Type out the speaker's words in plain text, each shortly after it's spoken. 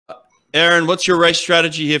Aaron, what's your race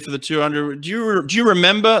strategy here for the 200? Do you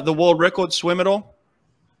remember the world record swim at all?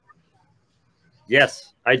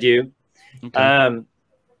 Yes, I do. Okay.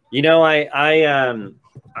 You know, I'd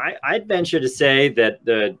venture to say that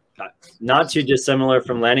the not too dissimilar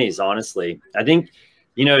from Lenny's, honestly. I think,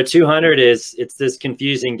 you know, 200 it's this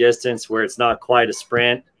confusing distance where it's not quite a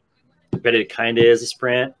sprint, but it kind of is a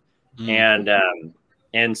sprint.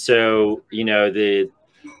 And so, you know, the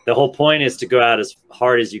whole point is to go out as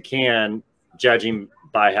hard as you can, judging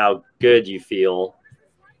by how good you feel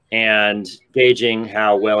and gauging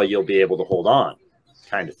how well you'll be able to hold on,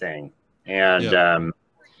 kind of thing.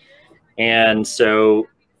 And so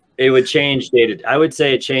it would change I would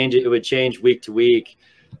say it would change week to week.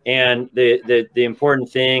 And the important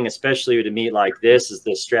thing, especially to meet like this, is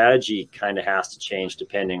the strategy kind of has to change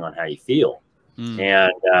depending on how you feel.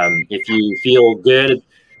 And if you feel good,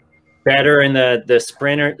 better in the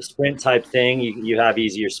sprint type thing, you have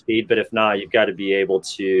easier speed. But if not, you've got to be able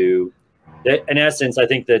to, in essence, I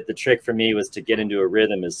think that the trick for me was to get into a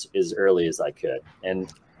rhythm as early as I could.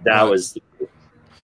 And that was